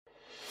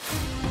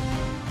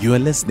You are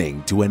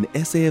listening to an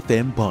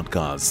SAFM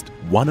podcast,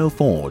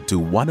 104 to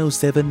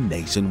 107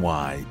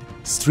 nationwide.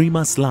 Stream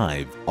us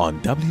live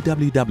on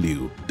www.safm.co.za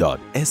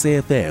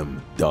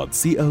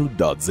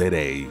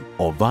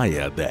or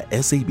via the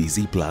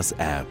SABC Plus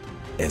app.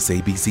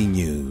 SABC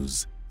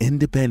News,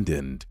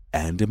 independent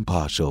and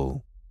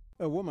impartial.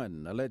 A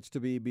woman alleged to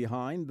be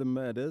behind the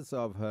murders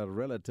of her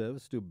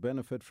relatives to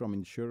benefit from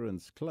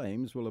insurance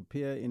claims will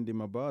appear in the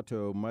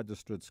Mmabatho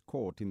Magistrate's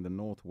Court in the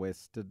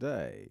Northwest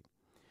today.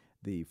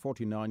 The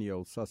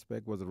 49-year-old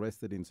suspect was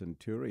arrested in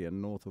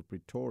Centurion, north of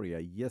Pretoria,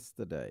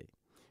 yesterday.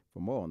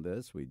 For more on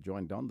this, we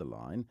joined on the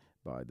line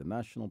by the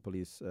National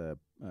Police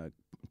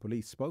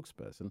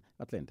spokesperson,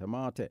 Athlenda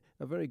Mathe.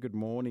 A very good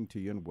morning to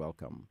you and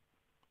welcome.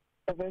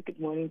 A very good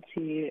morning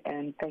to you,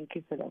 and thank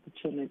you for the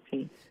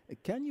opportunity.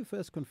 Can you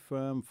first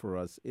confirm for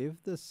us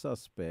if the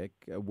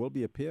suspect will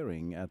be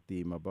appearing at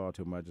the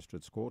Mmabatho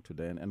Magistrate's Court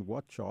today, and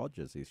what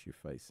charges is she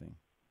facing?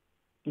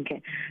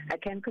 Okay. I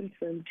can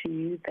confirm to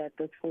you that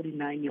this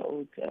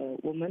 49-year-old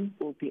woman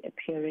will be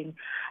appearing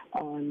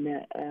in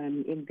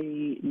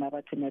the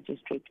Mmabatho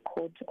Magistrate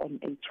Court on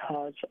a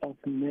charge of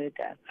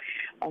murder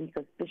on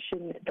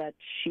suspicion that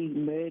she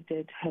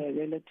murdered her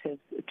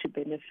relatives to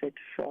benefit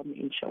from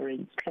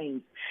insurance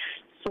claims.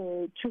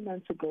 So 2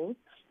 months ago,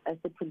 as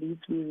the police,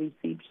 we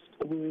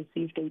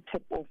received a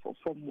tip-off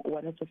from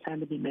one of the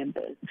family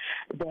members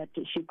that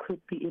she could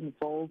be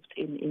involved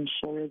in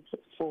insurance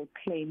for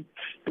claims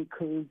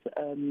because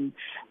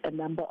a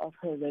number of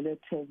her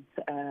relatives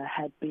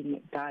had been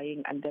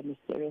dying under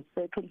mysterious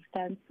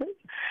circumstances,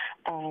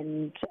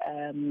 and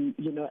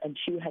and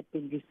she had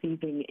been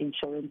receiving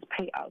insurance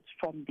payouts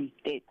from these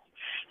deaths.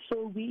 So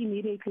we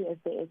immediately, as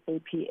the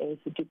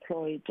SAPS,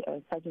 deployed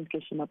Sergeant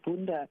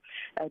Mabunda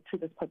to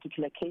this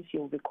particular case.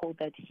 You'll recall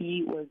that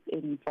he was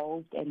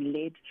involved and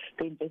led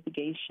the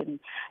investigation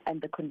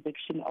and the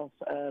conviction of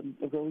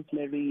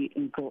Rosemary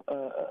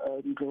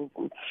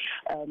Ndlovu.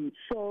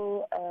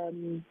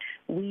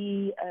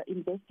 We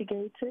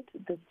investigated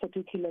this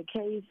particular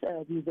case.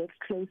 We worked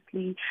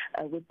closely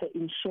with the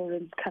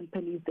insurance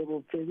companies. They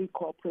were very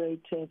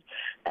cooperative,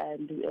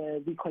 and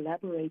we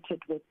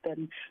collaborated with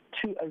them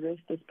to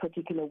arrest this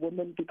particular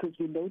woman because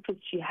we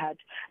noticed she had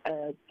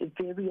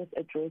various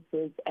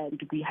addresses, and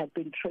we had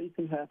been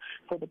tracing her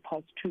for the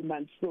past 2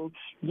 months. So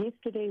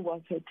yesterday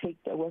was the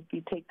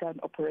takedown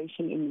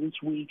operation in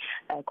which we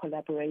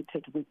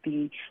collaborated with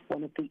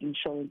one of the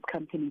insurance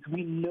companies.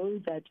 We know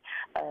that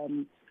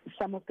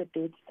some of the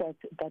deaths that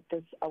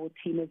our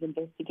team is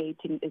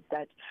investigating is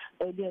that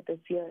earlier this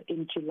year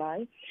in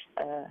July,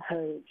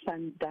 her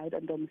son died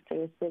under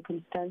mysterious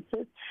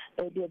circumstances.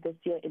 Earlier this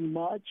year in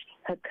March,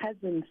 her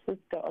cousin's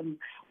sister, on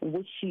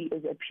which she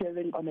is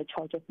appearing on a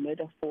charge of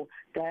murder for,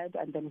 died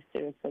under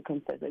mysterious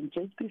circumstances. And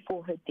just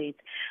before her death,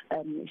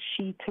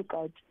 she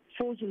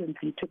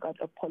fraudulently took out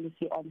a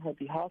policy on her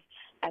behalf,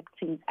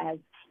 acting as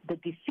the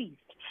deceased.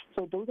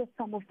 So those are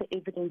some of the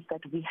evidence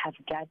that we have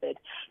gathered.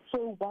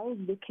 So while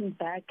looking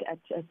back at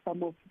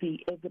some of the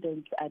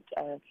evidence at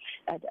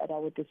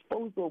our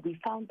disposal, we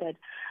found that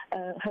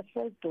her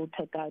first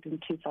daughter died in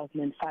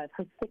 2005,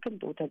 her second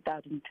daughter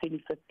died in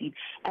 2015,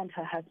 and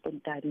her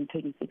husband died in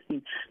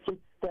 2016. So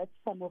that's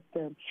some of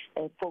the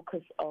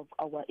focus of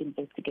our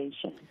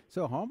investigation.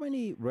 So how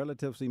many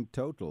relatives in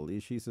total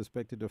is she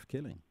suspected of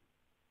killing?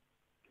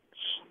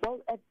 Well,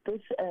 at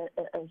this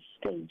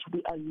stage,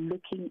 we are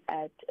looking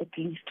at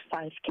least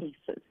 5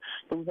 cases.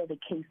 Those are the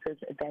cases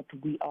that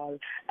we are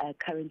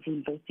currently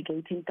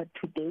investigating. But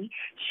today,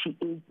 she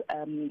is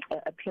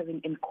appearing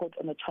in court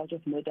on a charge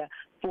of murder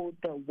for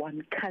the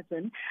one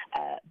cousin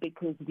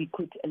because we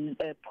could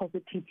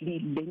positively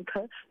link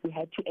her. We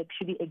had to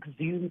actually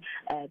exhume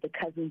the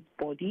cousin's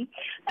body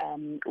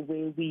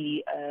where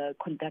we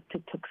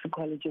conducted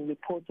toxicology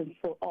reports and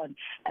so on.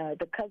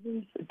 The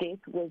cousin's death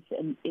was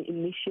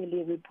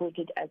initially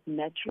reported as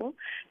natural,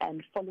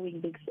 and following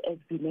this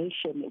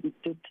exhumation, we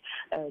did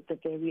the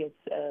various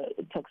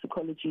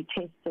toxicology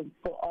tests and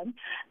so on,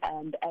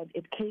 and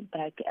it came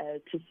back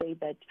to say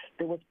that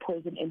there was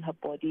poison in her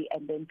body,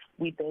 and then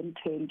we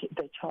turned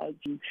the charge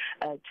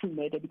to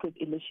murder because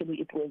initially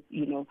it was,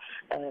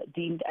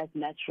 deemed as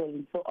natural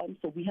and so on.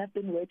 So we have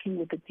been working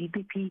with the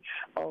DPP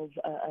of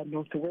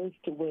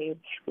Northwest, where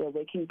we're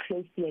working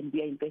closely and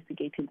we are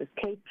investigating this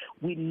case.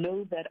 We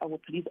know that our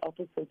police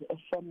officers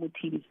from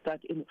Mutili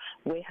start in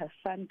where her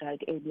son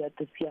died earlier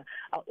this year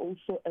are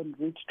also en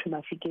route to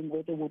Mafikeng,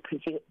 where they will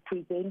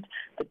present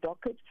the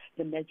docket.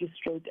 The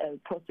magistrate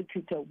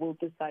prosecutor will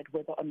decide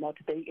whether or not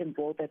they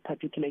enroll that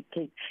particular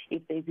case,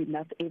 if there's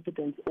enough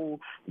evidence, or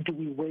do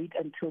we wait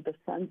until the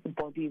son's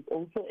body is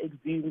also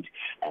exhumed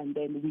and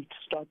then we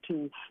start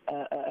to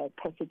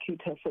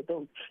prosecute her for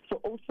those. So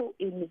also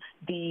in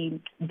the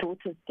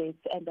daughter's death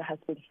and the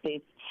husband's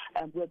death,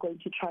 we're going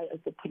to try as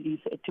the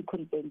police to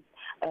convince,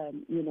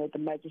 the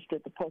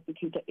magistrate, the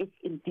prosecutor, if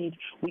indeed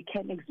we can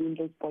can exhume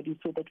those bodies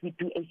so that we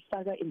do a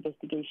thorough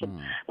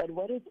investigation. But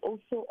what is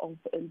also of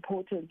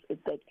importance is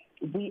that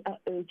we are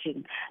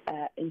urging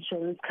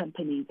insurance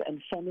companies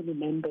and family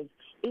members,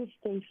 if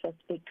they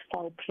suspect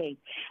foul play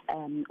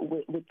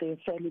with their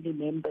family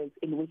members,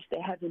 in which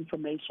they have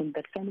information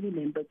that family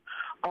members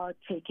are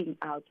taking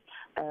out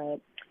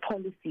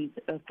policies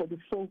for the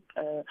sole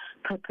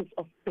purpose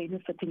of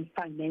benefiting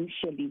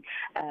financially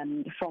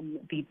from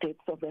the deaths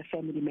of their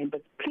family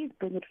members, please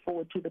bring it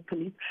forward to the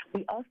police.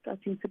 We are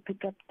starting to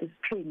pick up this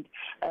trend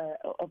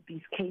of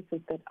these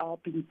cases that are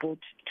being brought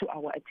to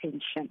our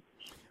attention.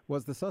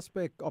 Was the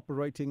suspect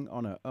operating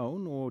on her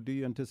own, or do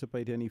you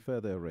anticipate any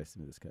further arrests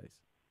in this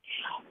case?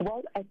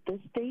 Well, at this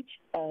stage,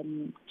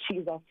 she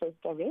is our first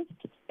arrest,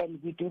 and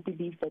we do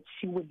believe that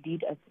she will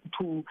lead us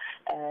to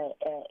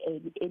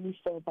any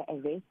further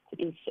arrest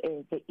if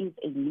there is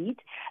a need.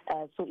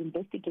 So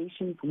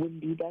investigations will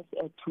lead us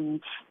to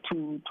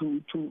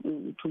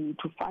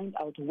find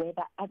out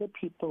whether other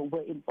people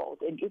were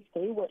involved, and if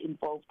they were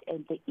involved,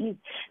 and there is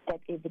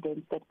that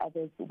evidence that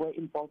others were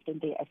involved and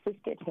they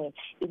assisted her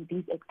in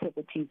these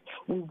activities,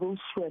 we will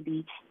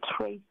surely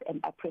trace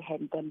and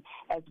apprehend them,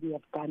 as we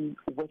have done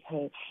with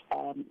her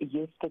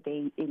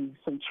yesterday in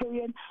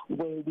Centurion,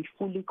 where we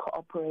fully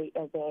cooperate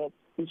as a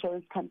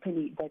insurance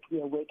company that we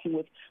are working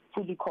with,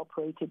 fully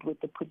cooperated with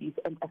the police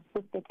and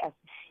assisted us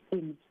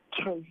in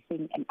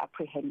tracing and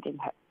apprehending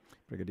her.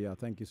 Brigadier,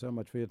 thank you so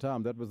much for your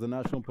time. That was the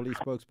National Police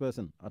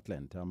spokesperson,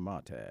 Athlenda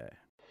Mathe.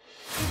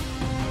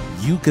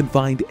 You can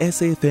find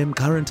SAFM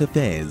Current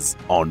Affairs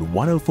on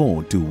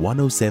 104 to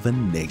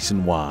 107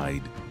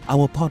 nationwide.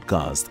 Our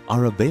podcasts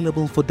are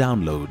available for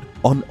download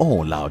on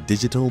all our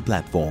digital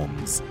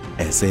platforms.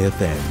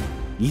 SAFM,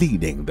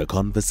 leading the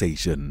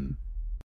conversation.